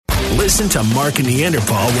Listen to Mark and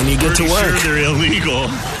Neanderpaul when you get to work. Sure they're illegal.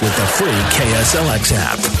 With the free KSLX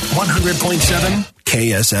app. 100.7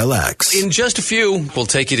 KSLX. In just a few, we'll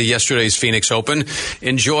take you to yesterday's Phoenix Open.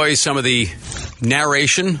 Enjoy some of the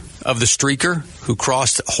narration of the streaker who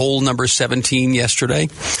crossed hole number 17 yesterday.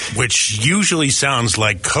 Which usually sounds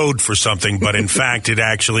like code for something, but in fact it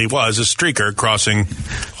actually was a streaker crossing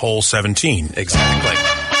hole 17. Exactly.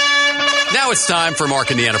 Now it's time for Mark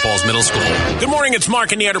and Neanderpaul's Middle School. Good morning, it's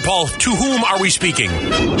Mark and Neanderpaul. To whom are we speaking?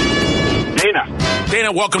 Dana.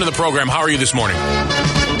 Dana, welcome to the program. How are you this morning?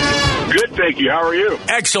 Good, thank you. How are you?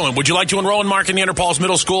 Excellent. Would you like to enroll in Mark and Neanderpaul's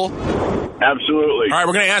Middle School? Absolutely. All right,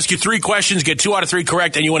 we're going to ask you 3 questions, get 2 out of 3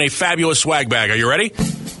 correct, and you win a fabulous swag bag. Are you ready?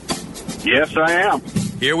 Yes, I am.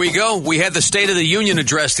 Here we go. We had the State of the Union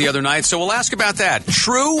address the other night, so we'll ask about that.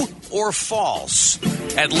 True or false?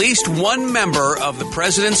 At least one member of the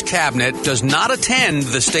president's cabinet does not attend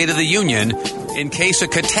the State of the Union in case a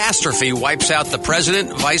catastrophe wipes out the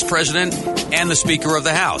president, vice president, and the Speaker of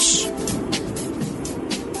the House.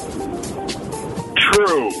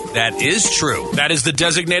 True. That is true. That is the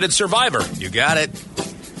designated survivor. You got it.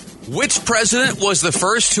 Which president was the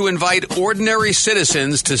first to invite ordinary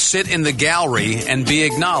citizens to sit in the gallery and be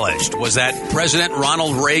acknowledged? Was that President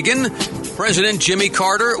Ronald Reagan, President Jimmy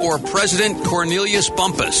Carter, or President Cornelius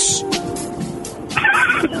Bumpus?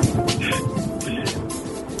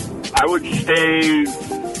 I would say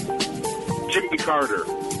Jimmy Carter.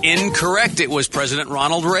 Incorrect. It was President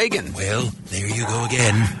Ronald Reagan. Well, there you go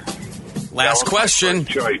again. Last question.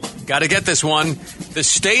 Got to get this one. The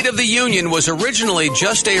State of the Union was originally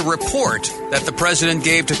just a report that the president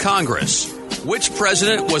gave to Congress. Which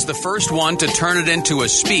president was the first one to turn it into a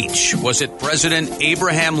speech? Was it President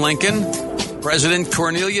Abraham Lincoln, President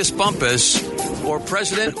Cornelius Bumpus, or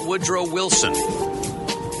President Woodrow Wilson?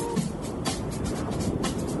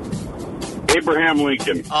 Abraham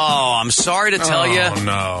Lincoln. Oh, I'm sorry to tell you.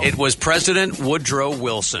 No. It was President Woodrow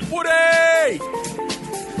Wilson. Woody!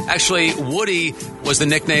 Actually, Woody was the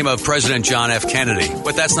nickname of President John F. Kennedy,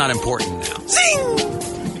 but that's not important now.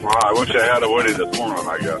 Zing! Well, I wish I had a Woody this morning,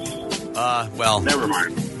 I guess. Well, never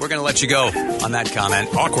mind. We're going to let you go on that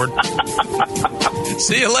comment. Awkward.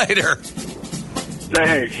 See you later.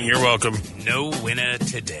 Thanks. You're welcome. No winner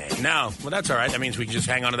today. No. Well, that's all right. That means we can just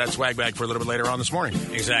hang on to that swag bag for a little bit later on this morning.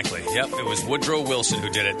 Exactly. Yep, it was Woodrow Wilson who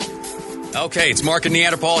did it. Okay, it's Mark and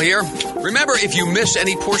Neanderpaul here. Remember, if you miss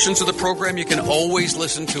any portions of the program, you can always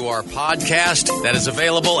listen to our podcast. That is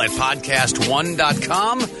available at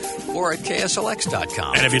podcast1.com or at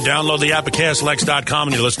KSLX.com. And if you download the app at KSLX.com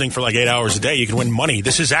and you're listening for like 8 hours a day, you can win money.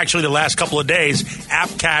 This is actually the last couple of days. App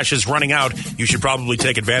cash is running out. You should probably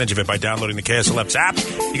take advantage of it by downloading the KSLX app.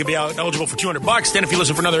 You can be eligible for $200. Then if you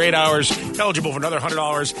listen for another 8 hours, eligible for another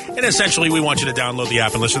 $100. And essentially, we want you to download the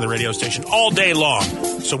app and listen to the radio station all day long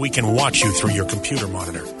so we can watch you through your computer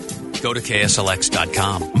monitor. Go to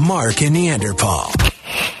KSLX.com. Mark and Neanderpaul.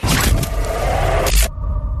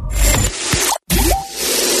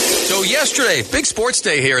 So yesterday, big sports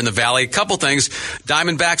day here in the Valley. A couple things.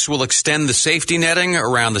 Diamondbacks will extend the safety netting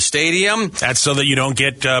around the stadium. That's so that you don't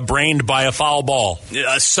get brained by a foul ball.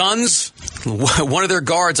 Suns, one of their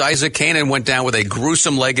guards, Isaac Canaan, went down with a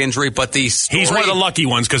gruesome leg injury, but he's one of the lucky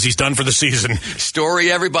ones because he's done for the season. Story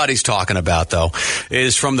everybody's talking about, though,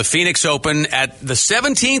 is from the Phoenix Open at the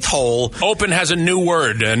 17th hole. Open has a new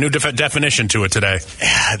word, a new definition to it today.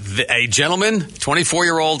 A gentleman,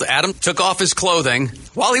 24-year-old Adam, took off his clothing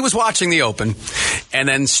while he was watching the Open and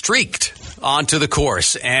then streaked onto the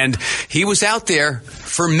course. And he was out there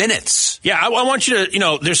for minutes. Yeah, I want you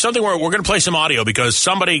to, there's something where we're going to play some audio because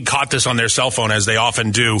somebody caught this on their cell phone, as they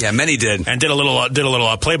often do. Yeah, many did. And did a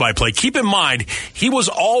little play-by-play. Keep in mind, he was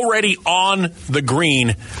already on the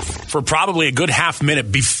green for probably a good half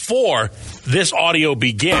minute before this audio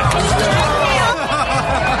began.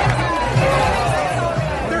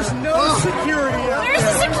 There's no security out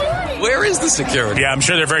there. Where is the security? Yeah, I'm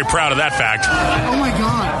sure they're very proud of that fact. Oh, my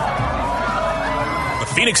God. The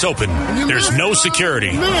Phoenix Open, there's no security.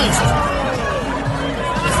 Oh!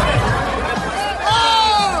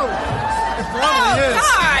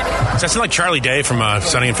 God! Does that sound like Charlie Day from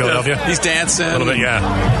Sunny in Philadelphia? He's dancing. A little bit, yeah.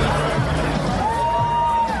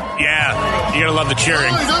 Yeah, you gotta love the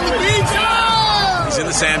cheering. Oh, he's on the beach! Oh! He's in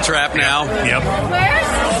the sand trap now. Yep.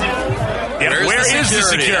 Where is the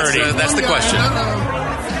security? That's the question.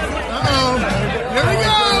 Uh-oh. Here we go!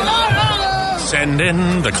 Uh-oh. Send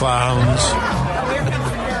in the clowns.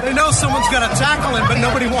 They know someone's got to tackle him, but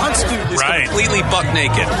nobody wants to. He's completely buck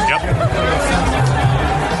naked. Yep.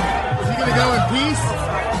 Is he going to go in peace?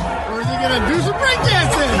 Or is he going to do some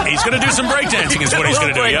breakdancing? He's going to do some breakdancing is what he's going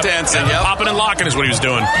to do. Breakdancing, yep. Popping and locking is what he was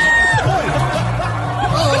doing.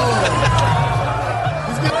 Oh.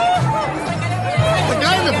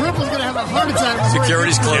 heart attack.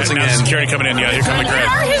 Security's closing in. Security coming in. Yeah, here come the Where grid.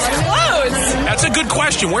 are his clothes? That's a good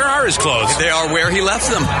question. Where are his clothes? They are where he left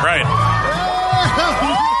them. Right.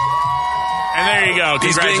 And there you go.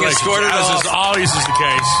 He's being Congratulations. escorted As off. is always is the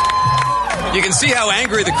case. You can see how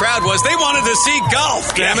angry the crowd was. They wanted to see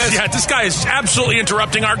golf, damn it. Yeah, this guy is absolutely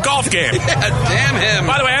interrupting our golf game. Yeah, damn him.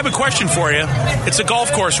 By the way, I have a question for you. It's a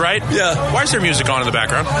golf course, right? Yeah. Why is there music on in the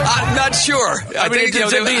background? I'm not sure. I mean,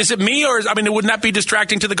 is it me, or wouldn't that be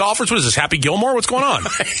distracting to the golfers? What is this, Happy Gilmore? What's going on?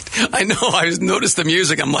 I know. I noticed the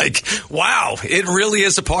music. I'm like, wow, it really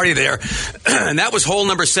is a party there. And that was hole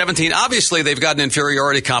number 17. Obviously, they've got an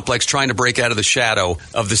inferiority complex trying to break out of the shadow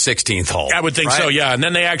of the 16th hole. I would think so, yeah. And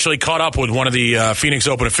then they actually caught up with one of the Phoenix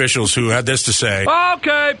Open officials who had this to say.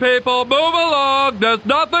 Okay, people, move along. There's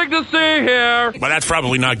nothing to see here. Well, that's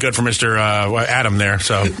probably not good for Mr. Adam there.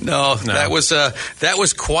 So No, that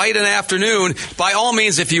was quite an afternoon. By all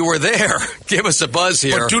means, if you were there, give us a buzz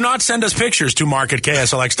here. But do not send us pictures to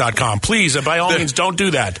mark@kslx.com. Please, by all means, don't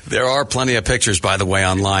do that. There are plenty of pictures, by the way,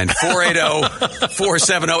 online.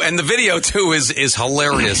 480-470. And the video, too, is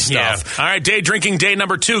hilarious stuff. Yeah. All right, day drinking day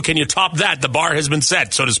number 2. Can you top that? The bar has been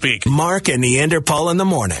set, so to speak. Mark and Neanderpaul in the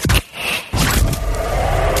morning.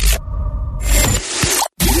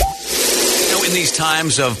 In these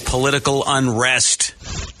times of political unrest,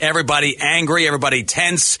 everybody angry, everybody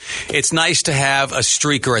tense, it's nice to have a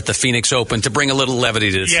streaker at the Phoenix Open to bring a little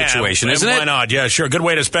levity to the situation, isn't it? Why not? Yeah, sure. Good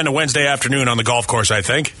way to spend a Wednesday afternoon on the golf course, I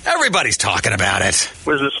think. Everybody's talking about it.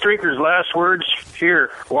 Was the streaker's last words,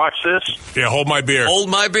 here, watch this? Yeah, hold my beer. Hold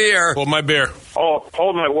my beer. Hold my beer. Oh,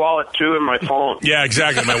 hold my wallet, too, and my phone. Yeah,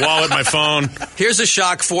 exactly. My wallet, my phone. Here's a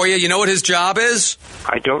shock for you. You know what his job is?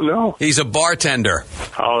 I don't know. He's a bartender.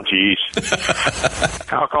 Oh, geez.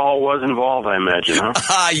 Alcohol was involved, I imagine,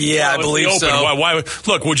 huh? Yeah, I believe so. Why?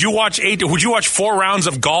 Look, would you watch 4 rounds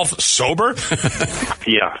of golf sober?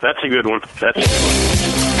 Yeah, that's a good one.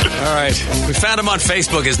 All right. We found him on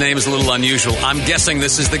Facebook. His name is a little unusual. I'm guessing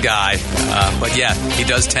this is the guy. But yeah, he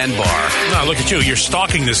does 10 bar. No, look at you. You're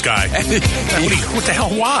stalking this guy. What the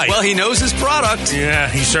hell? Why? Well, he knows his product. Yeah,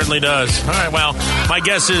 he certainly does. All right, well, my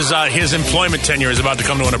guess is his employment tenure is about to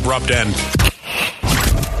come to an abrupt end.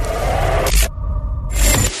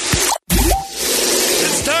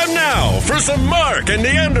 It's time now for some Mark and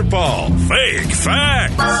Neanderpaul Fake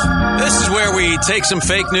Facts. This is where we take some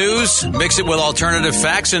fake news, mix it with alternative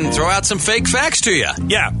facts, and throw out some fake facts to you.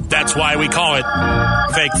 Yeah, that's why we call it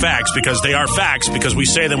fake facts, because they are facts, because we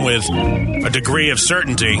say them with a degree of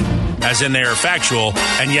certainty, as in they are factual,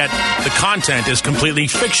 and yet the content is completely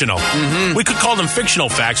fictional. Mm-hmm. We could call them fictional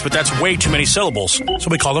facts, but that's way too many syllables, so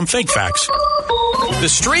we call them fake facts. The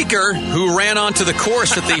streaker who ran onto the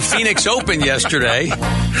course at the Phoenix Open yesterday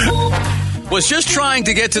was just trying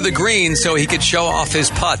to get to the green so he could show off his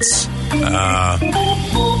putts.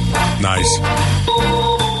 Nice.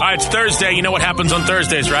 All right, it's Thursday. You know what happens on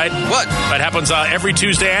Thursdays, right? What? That happens every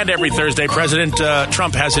Tuesday and every Thursday. President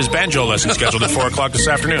Trump has his banjo lesson scheduled at 4 o'clock this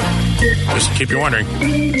afternoon. Just in case you're wondering.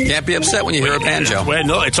 Can't be upset when you hear a banjo. Well,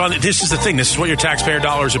 no, it's on. This is the thing. This is what your taxpayer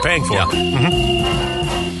dollars are paying for. Yeah. Mm-hmm.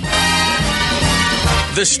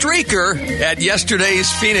 The streaker at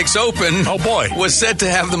yesterday's Phoenix Open was said to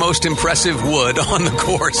have the most impressive wood on the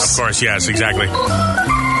course. Of course, yes, exactly.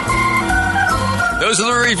 Those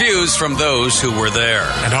are the reviews from those who were there.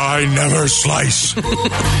 And I never slice.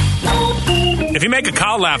 If you make a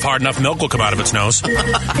cow laugh hard enough, milk will come out of its nose. Not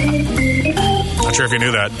sure if you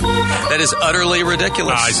knew that. That is utterly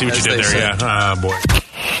ridiculous. I see what you did there, yeah. Ah, boy.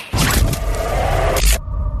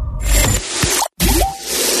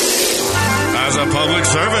 As a public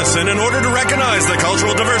service, and in order to recognize the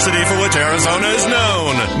cultural diversity for which Arizona is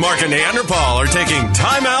known, Mark and Neanderpaul are taking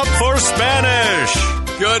Timeout for Spanish.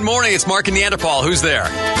 Good morning. It's Mark and Neanderpaul. Who's there?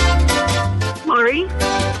 Lori.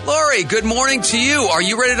 Lori, good morning to you. Are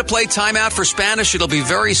you ready to play Timeout for Spanish? It'll be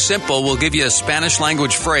very simple. We'll give you a Spanish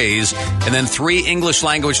language phrase and then 3 English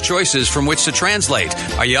language choices from which to translate.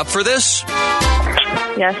 Are you up for this?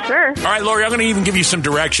 Yes, sir. All right, Lori, I'm going to even give you some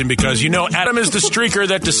direction because, you know, Adam is the streaker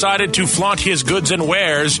that decided to flaunt his goods and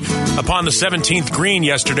wares upon the 17th green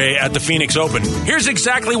yesterday at the Phoenix Open. Here's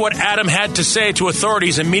exactly what Adam had to say to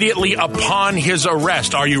authorities immediately upon his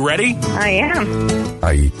arrest. Are you ready? I am.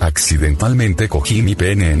 Ay, accidentalmente cogí mi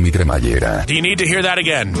pene en mi cremallera. Do you need to hear that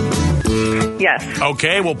again? Yes.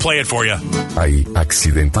 Okay, we'll play it for you. Ay,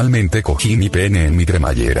 accidentalmente cogí mi pene en mi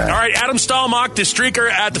cremallera. All right, Adam Stalmach, the streaker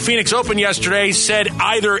at the Phoenix Open yesterday, said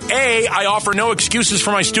either A, I offer no excuses for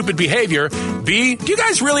my stupid behavior, B, do you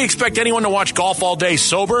guys really expect anyone to watch golf all day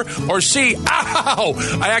sober, or C, ow,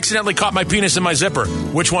 I accidentally caught my penis in my zipper.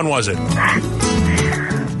 Which one was it?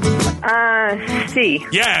 C.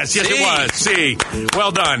 Yes, it was. C.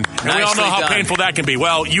 Well done. And we all know how painful that can be.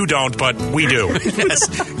 Well, you don't, but we do. Yes.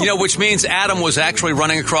 Which means Adam was actually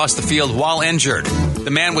running across the field while injured.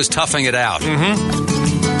 The man was toughing it out.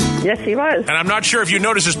 Mm-hmm. Yes, he was. And I'm not sure if you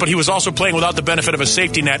noticed this, but he was also playing without the benefit of a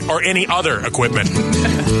safety net or any other equipment.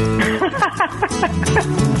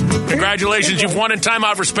 Congratulations. You've won in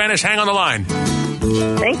Timeout for Spanish. Hang on the line.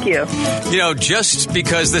 Thank you. Just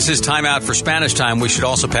because this is Time Out for Spanish time, we should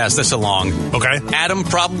also pass this along. Okay. Adam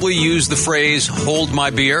probably used the phrase, hold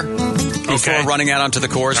my beer, before running out onto the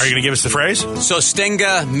course. Are you going to give us the phrase?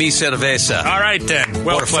 Sostenga mi cerveza. All right, then.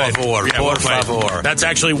 Well por played. favor. Yeah, por favor. That's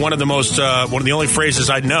actually one of the only phrases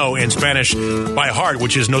I know in Spanish by heart,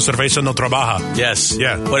 which is no cerveza, no trabaja. Yes.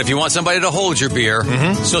 Yeah. But if you want somebody to hold your beer,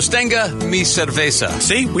 sostenga mi cerveza.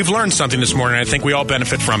 See, we've learned something this morning. I think we all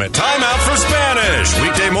benefit from it. Time Out for Spanish.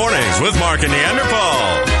 Weekday mornings with Mark and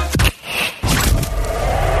Neanderpaul.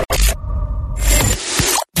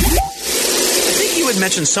 You had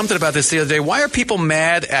mentioned something about this the other day. Why are people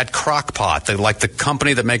mad at Crockpot, the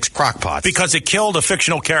company that makes Crockpots? Because it killed a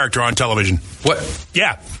fictional character on television. What?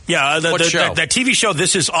 Yeah. What show? That TV show,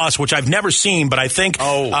 This Is Us, which I've never seen, but I think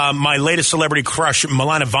my latest celebrity crush,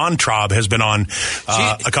 Milana Von Traub, has been on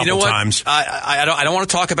a couple times. I don't want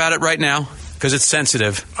to talk about it right now, because it's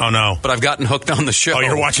sensitive. Oh, no. But I've gotten hooked on the show. Oh,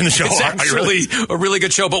 you're watching the show? It's actually a really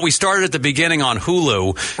good show, but we started at the beginning on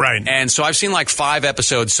Hulu. Right. And so I've seen like 5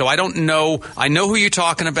 episodes, so I don't know. I know who you're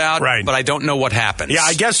talking about, right, but I don't know what happens. Yeah,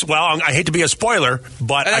 I guess, I hate to be a spoiler,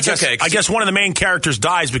 but I guess one of the main characters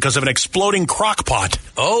dies because of an exploding crockpot.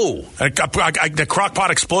 Oh. The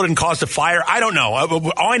crockpot exploded and caused a fire. I don't know.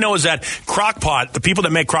 All I know is that Crockpot, the people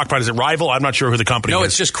that make Crockpot, is it Rival? I'm not sure who the company is. No,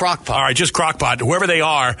 it's just Crockpot. All right, just Crockpot. Whoever they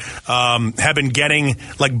are, have been getting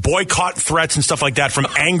like boycott threats and stuff like that from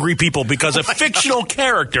angry people because a fictional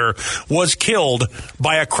character was killed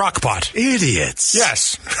by a crockpot. Idiots.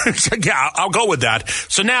 Yes. Yeah, I'll go with that.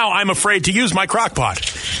 So now I'm afraid to use my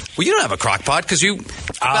crockpot. Well, you don't have a crockpot because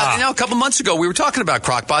a couple months ago we were talking about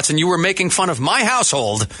crockpots and you were making fun of my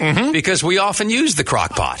household because we often use the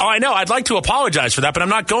crockpot. Oh, I know. I'd like to apologize for that, but I'm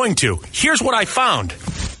not going to. Here's what I found.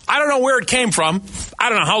 I don't know where it came from. I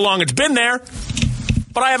don't know how long it's been there,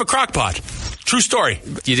 but I have a crockpot. True story.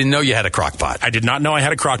 You didn't know you had a crockpot. I did not know I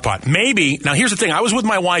had a crockpot. Maybe. Now, here's the thing. I was with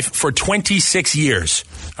my wife for 26 years,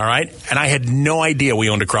 all right? And I had no idea we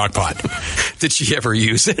owned a crockpot. Did she ever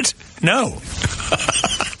use it? No.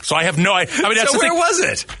 So I have no idea. I mean, that's so where was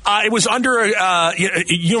it? It was under,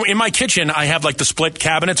 in my kitchen, I have like the split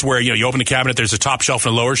cabinets where, you open the cabinet, there's a top shelf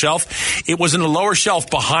and a lower shelf. It was in the lower shelf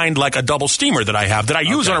behind like a double steamer that I have that I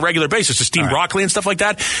use on a regular basis to steam broccoli and stuff like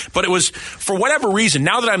that. But it was, for whatever reason,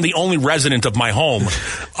 now that I'm the only resident of my home,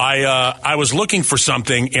 I was looking for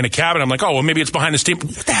something in a cabinet. I'm like, oh, well, maybe it's behind the steamer.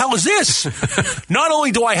 What the hell is this? Not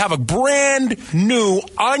only do I have a brand new,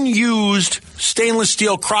 unused stainless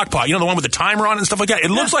steel crockpot, the one with the timer on it and stuff like that. It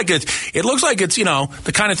looks like it's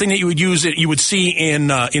the kind of thing that you would see in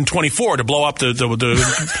 24 to blow up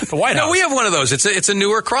the White House. No, we have one of those. It's a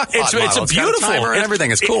newer crockpot. It's a beautiful got a timer and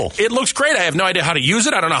everything. It's cool. It looks great. I have no idea how to use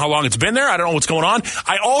it. I don't know how long it's been there. I don't know what's going on.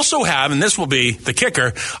 I also have, and this will be the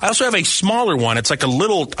kicker, I also have a smaller one. It's like a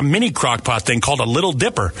mini crockpot thing called a Little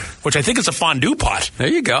Dipper, which I think is a fondue pot. There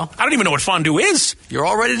you go. I don't even know what fondue is. You're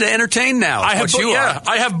all ready to entertain now. I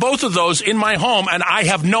have both of those in my home, and I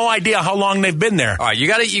have no idea how long they've been there. All right, you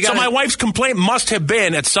got to. So my wife's complaint must have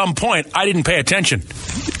been at some point I didn't pay attention.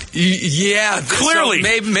 Yeah, clearly.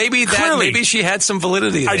 So maybe she had some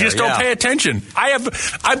validity there. I just don't pay attention.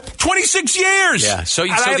 I'm 26 years. Yeah, so I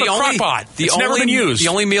have a crockpot. It's never been used. The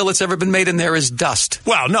only meal that's ever been made in there is dust.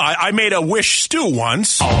 Well, no, I made a wish stew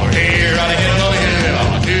once.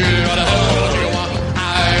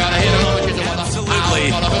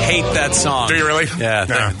 Hate that song. Do you really? Yeah.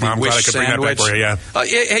 I'm glad I could bring that back for you, yeah.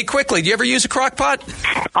 Hey, quickly, do you ever use a crock pot?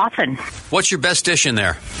 Often. What's your best dish in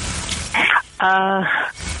there?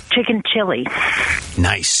 Chicken chili.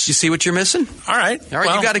 Nice. You see what you're missing? All right.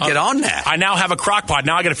 Well, you got to get on that. I now have a crock pot.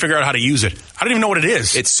 Now I got to figure out how to use it. I don't even know what it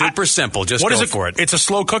is. It's super simple. Just go for it. It's a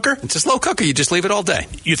slow cooker? It's a slow cooker. You just leave it all day.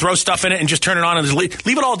 You throw stuff in it and just turn it on and just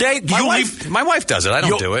leave it all day? My wife does it. I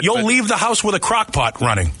don't do it. You'll leave the house with a crock pot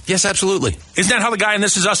running? Yes, absolutely. Isn't that how the guy in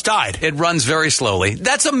This Is Us died? It runs very slowly.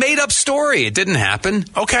 That's a made-up story. It didn't happen.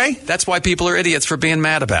 Okay. That's why people are idiots for being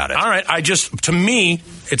mad about it. All right. To me,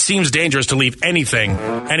 it seems dangerous to leave anything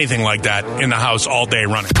like that in the house all day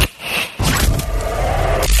running.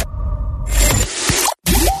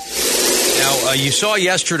 Now, you saw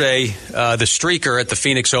yesterday the streaker at the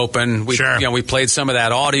Phoenix Open. We played some of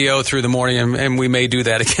that audio through the morning, and we may do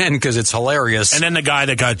that again because it's hilarious. And then the guy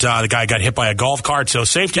got hit by a golf cart. So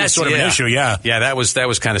safety is sort of an issue. Yeah, that was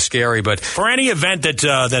kind of scary. But for any event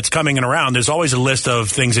that's coming in around, there's always a list of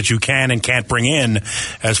things that you can and can't bring in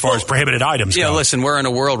as far as prohibited items. Yeah, listen, we're in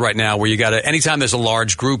a world right now where you got to. Anytime there's a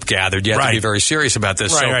large group gathered, you have to be very serious about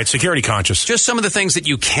this. Right, security conscious. Just some of the things that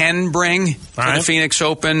you can bring to the Phoenix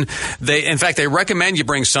Open. In fact, they recommend you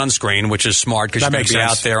bring sunscreen, which is smart because you're going to be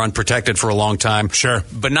out there unprotected for a long time. Sure.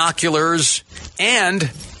 Binoculars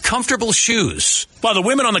and comfortable shoes. Well, the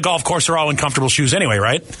women on the golf course are all in comfortable shoes anyway,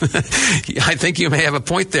 right? I think you may have a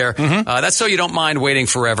point there. Mm-hmm. That's so you don't mind waiting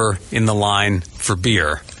forever in the line for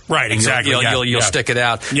beer. Right, exactly. You'll stick it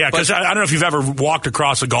out. Yeah, because I don't know if you've ever walked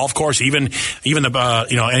across a golf course, even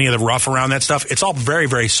the any of the rough around that stuff. It's all very,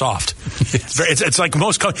 very soft. It's like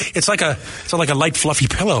it's like a light fluffy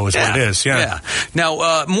pillow is what it is. Yeah.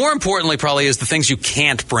 Now, more importantly, probably is the things you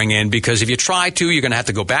can't bring in, because if you try to, you're going to have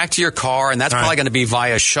to go back to your car, and that's probably going to be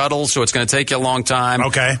via shuttle, so it's going to take you a long time.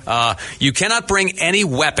 Okay. You cannot bring any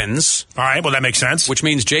weapons. All right. Well, that makes sense. Which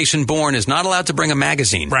means Jason Bourne is not allowed to bring a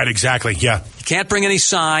magazine. Right. Exactly. Yeah. You can't bring any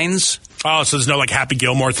signs. Oh, so there's no Happy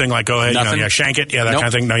Gilmore thing like go ahead, shank it, that kind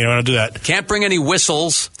of thing. No, you don't want to do that. Can't bring any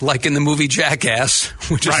whistles like in the movie Jackass,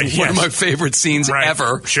 which is one of my favorite scenes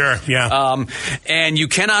ever. Sure, yeah. And you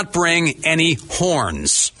cannot bring any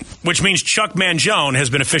horns, which means Chuck Mangione has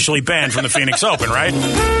been officially banned from the Phoenix Open, right?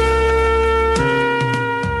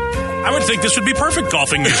 I would think this would be perfect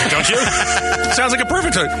golfing music, don't you? Sounds like a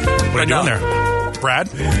perfect. What are you doing there, Brad?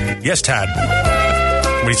 Yes, Tad.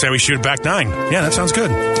 What do you say we shoot it back 9? Yeah, that sounds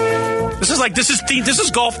good. This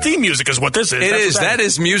is golf theme music is what this is. It is. That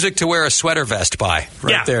is music to wear a sweater vest by.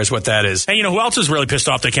 Right there is what that is. And you know who else is really pissed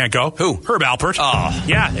off they can't go? Who? Herb Alpert. Oh.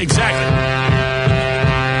 Yeah, exactly.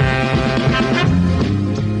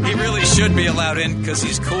 He really should be allowed in because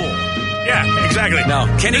he's cool. Yeah, exactly. No,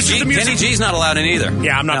 Kenny G's not allowed in either.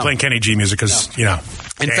 Yeah, I'm not playing Kenny G music because,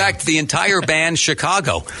 In fact, the entire band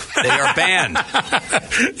Chicago, they are banned.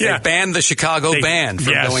 They banned the Chicago band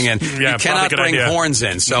from going in. Yeah, you cannot bring horns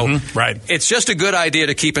in. So it's just a good idea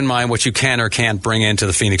to keep in mind what you can or can't bring into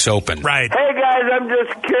the Phoenix Open. Right. Hey, guys, I'm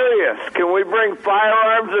just curious. Can we bring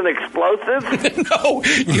firearms and explosives? No,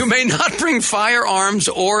 you may not bring firearms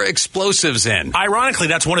or explosives in. Ironically,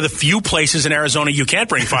 that's one of the few places in Arizona you can't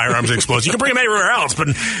bring firearms and explosives. You can bring them anywhere else, but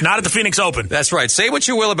not at the Phoenix Open. That's right. Say what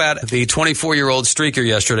you will about the 24-year-old streaker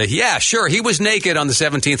yesterday. Yeah, sure, he was naked on the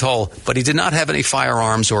 17th hole, but he did not have any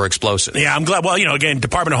firearms or explosives. Yeah, I'm glad. Well, again,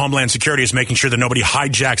 Department of Homeland Security is making sure that nobody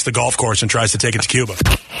hijacks the golf course and tries to take it to Cuba.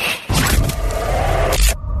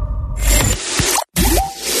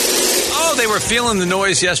 They were feeling the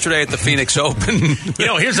noise yesterday at the Phoenix Open.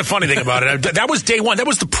 Here's the funny thing about it. That was day one. That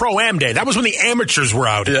was the Pro-Am day. That was when the amateurs were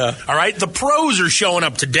out. Yeah. All right? The pros are showing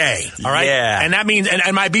up today. All right? Yeah. And that means, and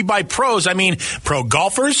by pros, I mean pro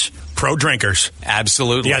golfers, pro drinkers.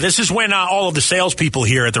 Absolutely. Yeah, this is when all of the salespeople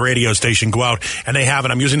here at the radio station go out and they have,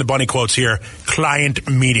 and I'm using the bunny quotes here, client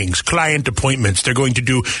meetings, client appointments. They're going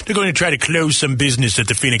to try to close some business at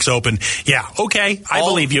the Phoenix Open. Yeah, okay, I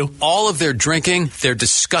believe you. All of their drinking, their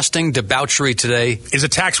disgusting debauchery today is a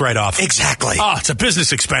tax write-off. Exactly. Oh, it's a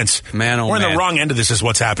business expense. Man, oh, we're man. in the wrong end of this is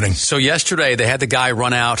what's happening. So yesterday they had the guy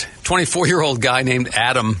run out, 24-year-old guy named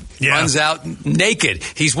Adam. Yeah. Runs out naked.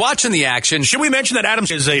 He's watching the action. Should we mention that Adam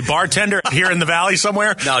is a bartender here in the valley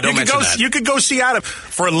somewhere? No, don't mention that. You could go see Adam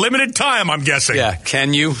for a limited time, I'm guessing. Yeah,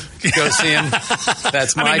 can you go see him?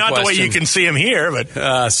 That's my question. Not the way you can see him here,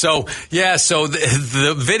 but... So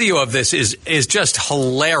the video of this is just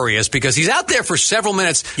hilarious because he's out there for several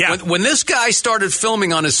minutes. Yeah. When this guy started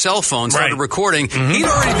filming on his cell phone, started recording, he'd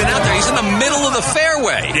already been out there. He's in the middle of the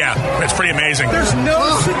fairway. Yeah, that's pretty amazing. There's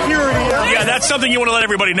no security. Yeah, that's something you want to let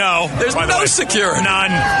everybody know. There's no security.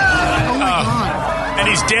 None. Oh, my God. And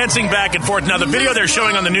he's dancing back and forth. Now, the video they're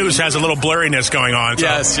showing on the news has a little blurriness going on. So,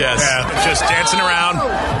 yes. Yeah, just dancing around.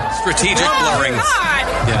 Strategic blurring.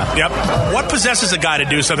 Yeah. Yep. What possesses a guy to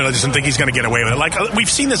do something like this and think he's going to get away with it? Like, we've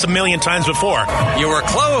seen this a million times before. You were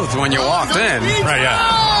clothed when you walked in. Right,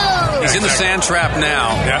 yeah. He's in the sand trap now.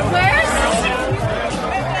 Yeah.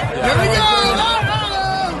 Here we go.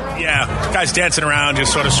 Yeah, guy's dancing around,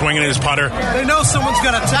 just sort of swinging his putter. They know someone's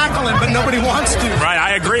going to tackle him, but nobody wants to. Right,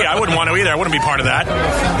 I agree. I wouldn't want to either. I wouldn't be part of that.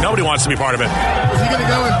 Nobody wants to be part of it. Is he going to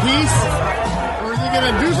go in peace? Or is he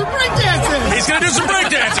going to do some breakdancing? He's going to do some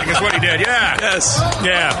breakdancing, is what he did, yeah. Yes.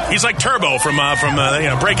 Yeah, he's like Turbo from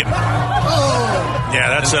Breakin'. Oh.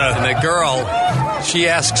 Yeah, that's... And the girl... She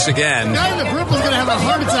asks again. The guy in the Brooklyn's going to have a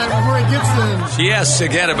heart attack before he gets there. She asks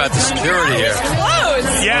again about the security here.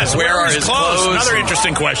 Clothes. Yes, where are his clothes? Another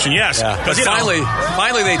interesting question, yes. Yeah. But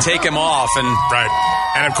finally they take him off. Right.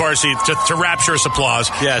 And, of course, to rapturous applause.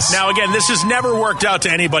 Yes. Now, again, this has never worked out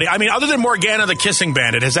to anybody. I mean, other than Morgana the Kissing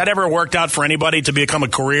Bandit, has that ever worked out for anybody to become a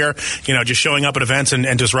career, just showing up at events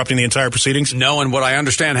and disrupting the entire proceedings? No, and what I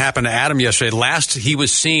understand happened to Adam yesterday, last he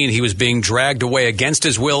was seen, he was being dragged away against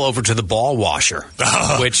his will over to the ball washer,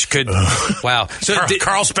 which could, wow. So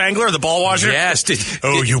Carl Spangler, the ball washer? Yes.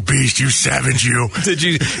 You beast, you savage, you.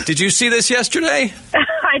 Did you see this yesterday?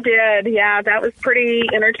 I did. Yeah, that was pretty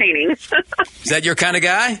entertaining. Is that your kind of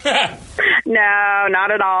guy? No, not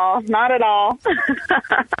at all. Not at all.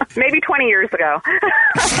 Maybe 20 years ago.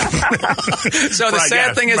 So the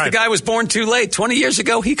sad thing is the guy was born too late. 20 years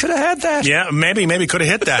ago, he could have had that. Yeah, maybe could have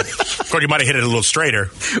hit that. Of course, you might have hit it a little straighter,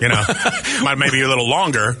 maybe a little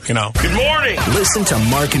longer, Good morning. Listen to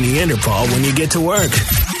Mark and Neanderpaul when you get to work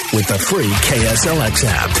with the free KSLX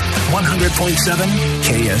app. 100.7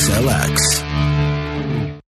 KSLX.